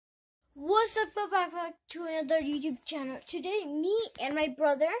What's up, back to another YouTube channel. Today, me and my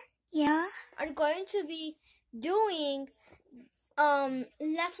brother are going to be doing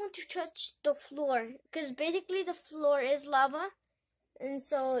last one to touch the floor, because basically the floor is lava, and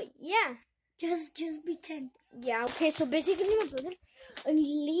so yeah, just pretend. Yeah, okay. So basically, my brother, at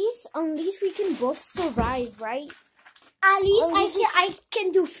least we can both survive, right? At least I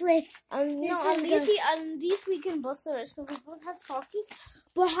can do flips. At least we can both survive because we both have talkie.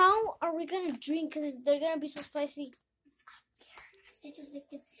 But how are we gonna drink? Because they're gonna be so spicy. Hey,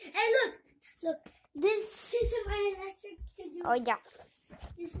 look. This is my electric to do. Oh yeah.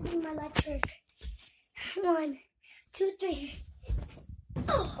 This is my electric. 1, 2, 3.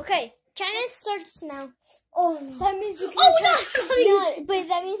 Oh. Okay, challenge starts now. Oh, so that means you can. No, but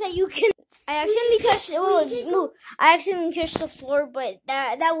that means that you can. I accidentally touched. I accidentally touched the floor, but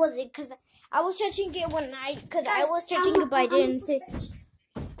that was it. Because I was touching it when I was touching it, but I didn't.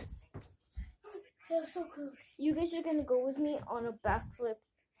 They're so close. You guys are gonna go with me on a backflip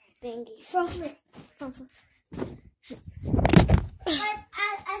thingy. Front flip.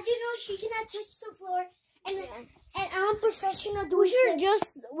 As you know, she cannot touch the floor, and I'm professional doing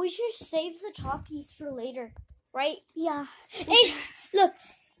We should save the talkies for later, right? Yeah. Hey, look.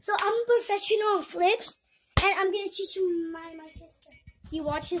 So I'm professional flips, and I'm gonna teach you my sister. He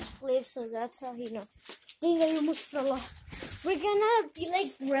watches flips, so that's how he knows. I almost fell off. We're gonna be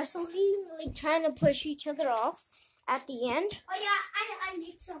like wrestling, like trying to push each other off at the end. Oh yeah, I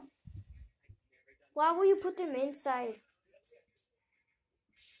need some. Why will you put them inside?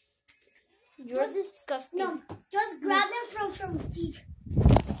 You're disgusting. No, just grab them from deep.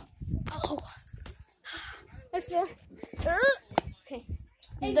 Oh, I feel. Okay.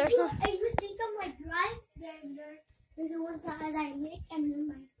 And you think I'm like dry? They're the ones that I make and then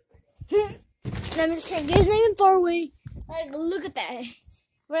mine. No, I'm just kidding. There's not even far away. Like, look at that.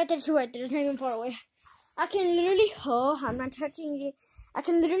 Right there, so right there. There's not even far away. I can literally, I'm not touching it. I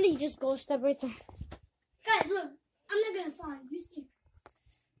can literally just go step right there. Guys, look. I'm not gonna fall. You see.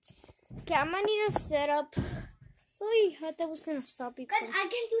 Okay, I might need to set up. Oy, I thought I was gonna stop you. Guys, I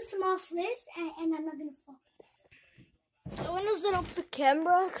can do small flips and I'm not gonna fall. I want to set up the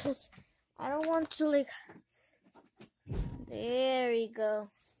camera because I don't want to, like. There we go.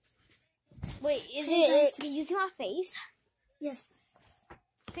 Wait, is it using my face? Yes.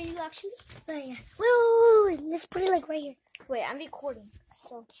 Can you actually? Oh, yeah. Wait. Let's put it like right here. Wait, I'm recording.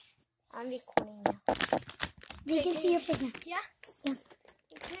 So, I'm recording now. You can see your face now. Yeah? Yeah.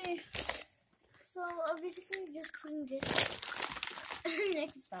 Okay. So, I'm basically just putting this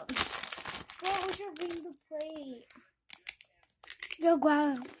next up. Well, we should bring the plate. Go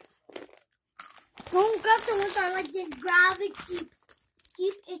grab it. Don't grab the ones that are like this. Grab it,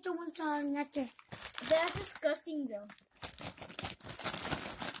 keep it the ones that are not there. That's disgusting, though.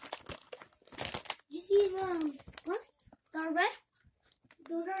 You see the what? The red?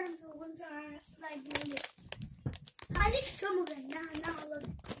 Those are the ones that are like really. I like some of them. Now look.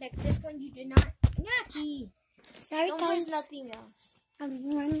 Like this one, you did not. Yucky. Sorry, don't guys. There's nothing else.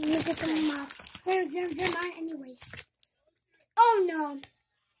 Look at them mouth. They're not anyways. Oh no.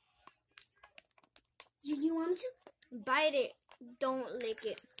 Do you want to? Bite it. Don't lick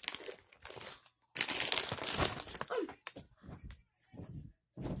it.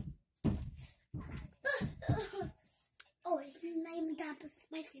 Oh, it's not even that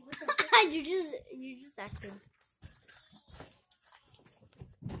spicy. What the fuck? You're just acting.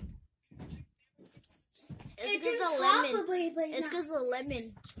 It's because the lemon. It's because the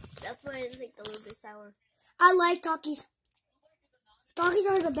lemon. That's why it's like a little bit sour. I like Takis. Takis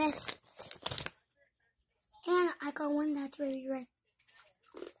are the best. And I got one that's really red.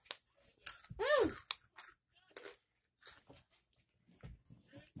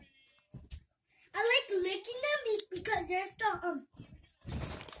 I like licking them because there's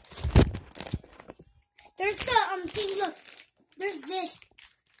the thing. Look, there's this.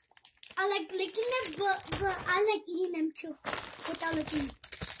 I like licking them, but I like eating them too without licking them.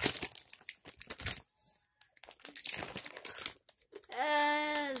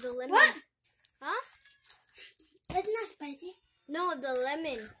 The lemon. What? Huh? It's not spicy. No, the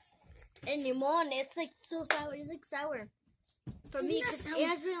lemon and limon. It's like so sour. It's like sour for me because it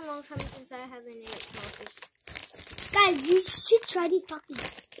has been a long time since I haven't ate crawfish. Guys, you should try these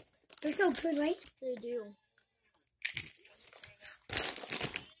Takis. They're so good, right? They do.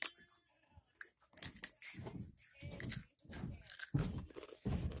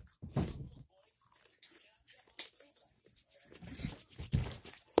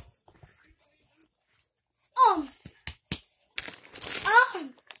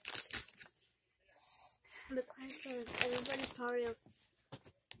 Everybody's tutorials.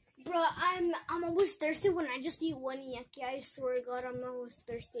 Bro, I'm always thirsty when I just eat one yaki. I swear to God, I'm always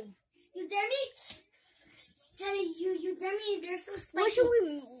thirsty. You dare me? Jenny, you dare me? They're so spicy.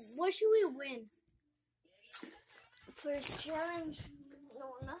 What should we win? First challenge.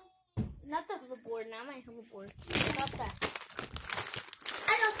 No, not the hoverboard. Not my hoverboard. Not that.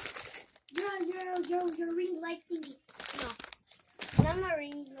 I know. Your ring light thingy. No. Not my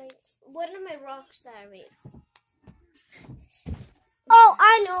ring lights. What are my rocks that I made? Oh,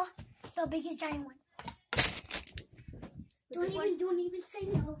 I know. The biggest giant one. Don't even say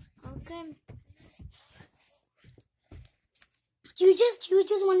no. Okay. Do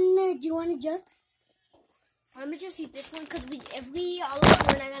you wanna jump? Let me just eat this one because if we eat all of them,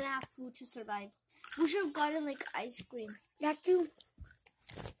 we're not gonna have food to survive. We should have gotten like ice cream. You have to.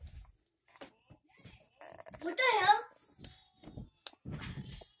 What the hell?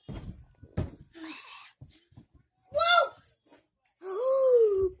 Whoa!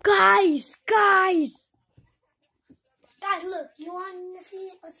 Guys! Guys, look. You want to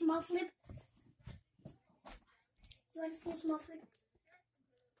see a small flip? You want to see a small flip?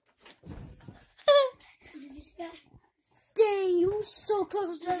 Did you see that? Dang, you were so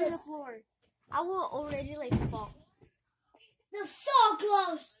close to the floor. I will already like fall. They're so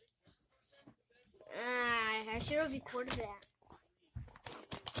close. I should have recorded that.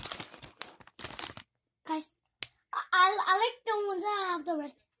 Guys, I like the ones that have the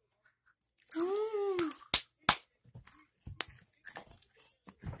red.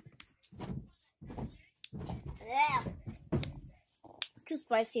 Yeah. Too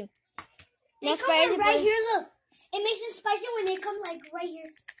spicy. They Not come spicy, right but... here, look. It makes it spicy when they come like right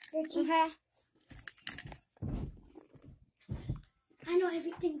here. Their cheeks. I know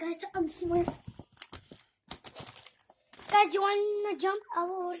everything, guys. I'm smart. Guys, you want to jump? I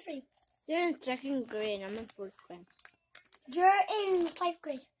will hold for you. You're in 2nd grade. I'm in 4th grade. You're in 5th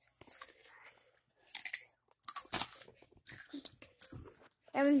grade.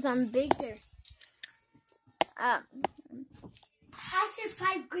 That means I'm bigger. I said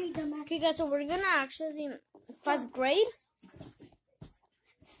 5th grade, dumbass. Okay, guys, so we're gonna actually 5th grade.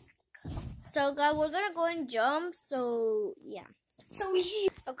 So, guys, we're gonna go and jump. So, yeah. So we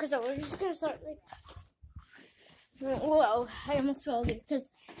should. Okay, so we're just gonna start like. Whoa! I almost fell again because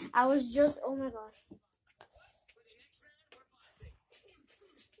I was just. Oh my god.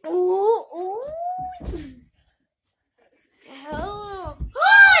 Ooh! Hell!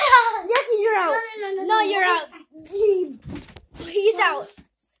 Yucky, you're out. No, you're out. He's out.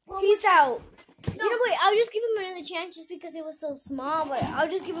 He's out. You know what? I'll just give him another chance just because it was so small, but I'll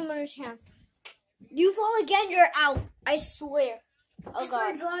just give him another chance. You fall again, you're out. I swear. Oh, I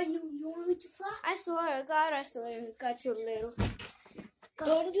swear to God, you want me to fly? I swear to God, I swear to God, you're little.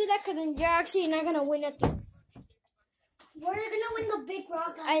 Don't do that because then you're actually not going to win at the... We're going to win the big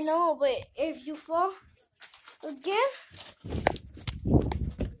rock, guys. I know, but if you fall again...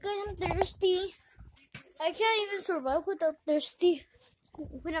 Because I'm thirsty. I can't even survive without thirsty.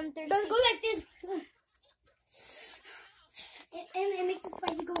 When I'm thirsty. Let's go like this. And it makes the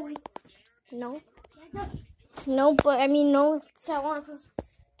spicy go away. No. No. No, but I mean, no, because I want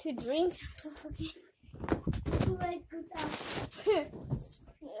to drink. Okay.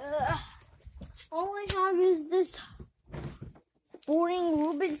 All I have is this boring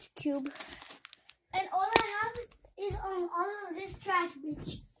Rubik's Cube. And all I have is all of this trash,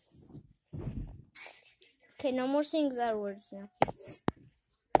 bitch. Okay, no more saying bad words now.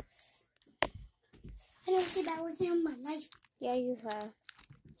 I never said bad words in my life. Yeah, you have.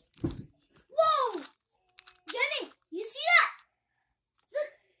 Whoa! Jenny, you see that?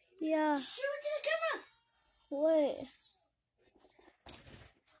 Look. Yeah. Show it to the camera. What?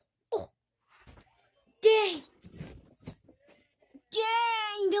 Oh. Dang.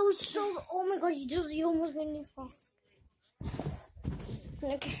 Dang, that was so... Oh my gosh, you almost made me fall.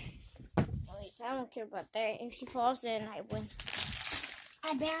 Okay. I don't care about that. If he falls, then I win.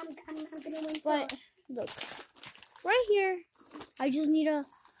 I bet I'm gonna win. But, look. Right here. I just need a...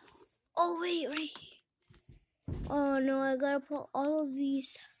 Oh, wait, right here. Oh, no, I gotta put all of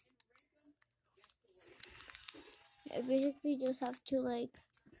these. I basically just have to, like...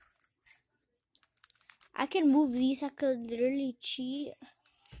 I can move these. I could literally cheat.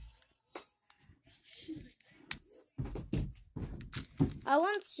 I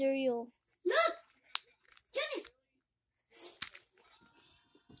want cereal. Look! Jenny!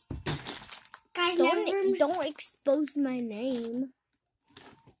 Guys, don't expose my name.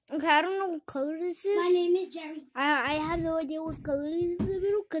 Okay, I don't know what color this is. My name is Jerry. I have no idea what color this is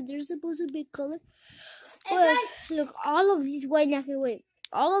because they're supposed to be color. Hey, But guys. look, all of these. Wait, now, wait.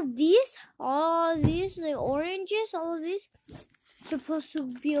 All of these, like oranges, all of these. supposed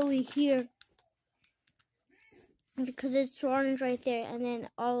to be over here. Because it's orange right there. And then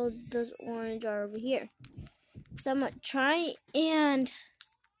all of those orange are over here. So I'm going to try and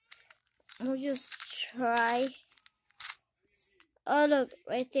we'll just try. Oh, look,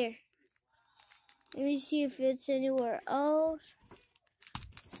 right there. Let me see if it's anywhere else.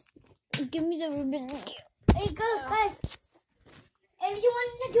 Give me the ribbon. Hey, guys. If you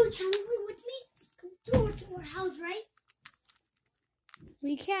want to do a challenge with me, come to our house, right?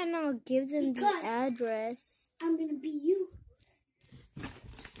 We cannot give them the address. I'm going to be you.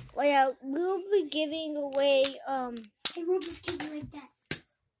 Well, yeah, we'll be giving away, a Rubik's Cube like that.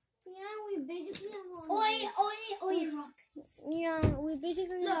 Yeah, we basically have a... Oi, rock. Yeah, we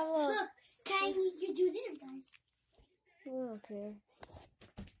basically have a... Look, can you do this, guys? Okay.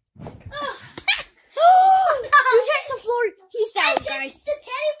 Oh! You touched the floor. He's out, guys. I touched the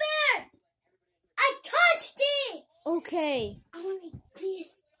teddy bear. I touched it. Okay. I want like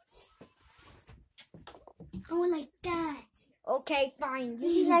this. I want like that. Okay, fine. You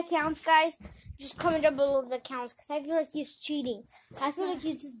think that counts, guys? Just comment down below if that counts, because I feel like he's cheating. I feel like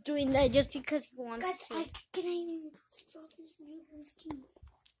he's just doing that just because he wants to. Can I even throw this Rubik's Cube?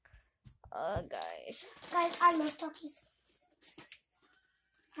 Guys. Guys, I love talkies.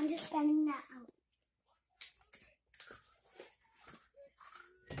 I'm just spelling that out.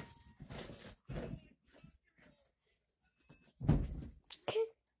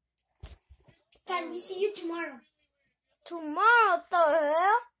 Guys, we see you tomorrow. Tomorrow, the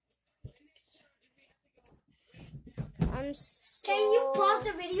hell? I'm so... Can you pause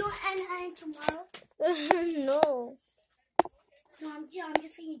the video and end tomorrow? No. No, I'm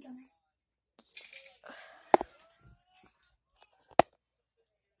just saying, dumbass.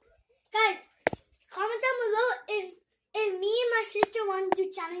 Guys, comment down below if me and my sister want to do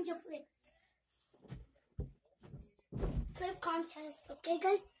challenge of flip. Flip contest, okay,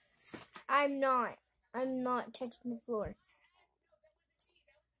 guys? I'm not touching the floor.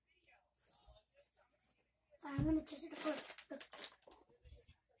 I'm gonna touch the floor. Look.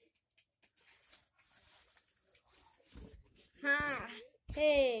 Ha!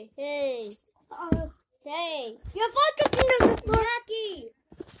 Hey! Oh, Hey! You're touching the floor! Jackie!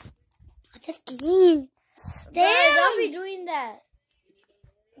 I'm just kidding. Damn! Don't be doing that.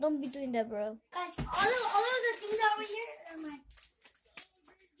 Don't be doing that, bro. Guys, all of the things over here are mine.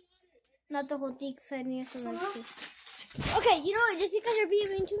 Not the whole thing, so I need some Okay, you know what? Just because you're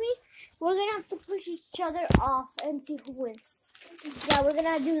being mean to me, we're gonna have to push each other off and see who wins. Yeah, we're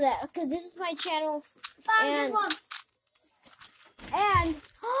gonna do that because this is my channel. And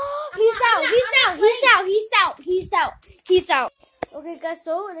he's out. Okay, guys.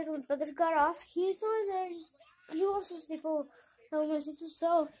 So like my brother got off. He's over there. He wants to sleep over my sister.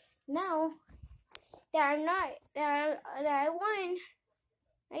 So now that I won,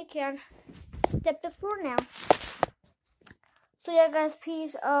 I can step the floor now. So yeah, guys,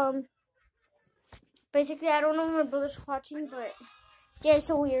 peace. Basically, I don't know if my brother's watching, but yeah, it's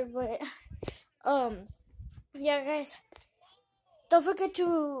so weird. But yeah, guys, don't forget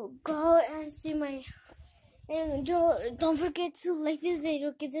to go and see my. And don't forget to like this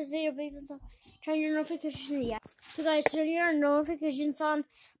video, give this video a big thumbs up, turn your notifications. Yeah. So guys, turn your notifications on,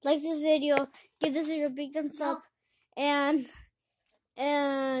 like this video, give this video a big thumbs up, and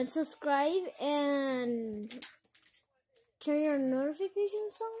subscribe and turn your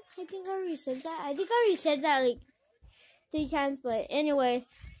notifications on. I think I already said that. I think I already said that like 3 times. But anyway,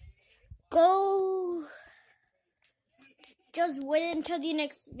 go. Just wait until the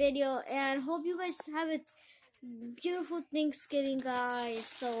next video, and hope you guys have a beautiful Thanksgiving, guys.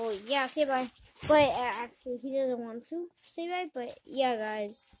 So yeah, say bye. But actually, he doesn't want to say bye. But yeah,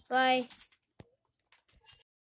 guys, bye.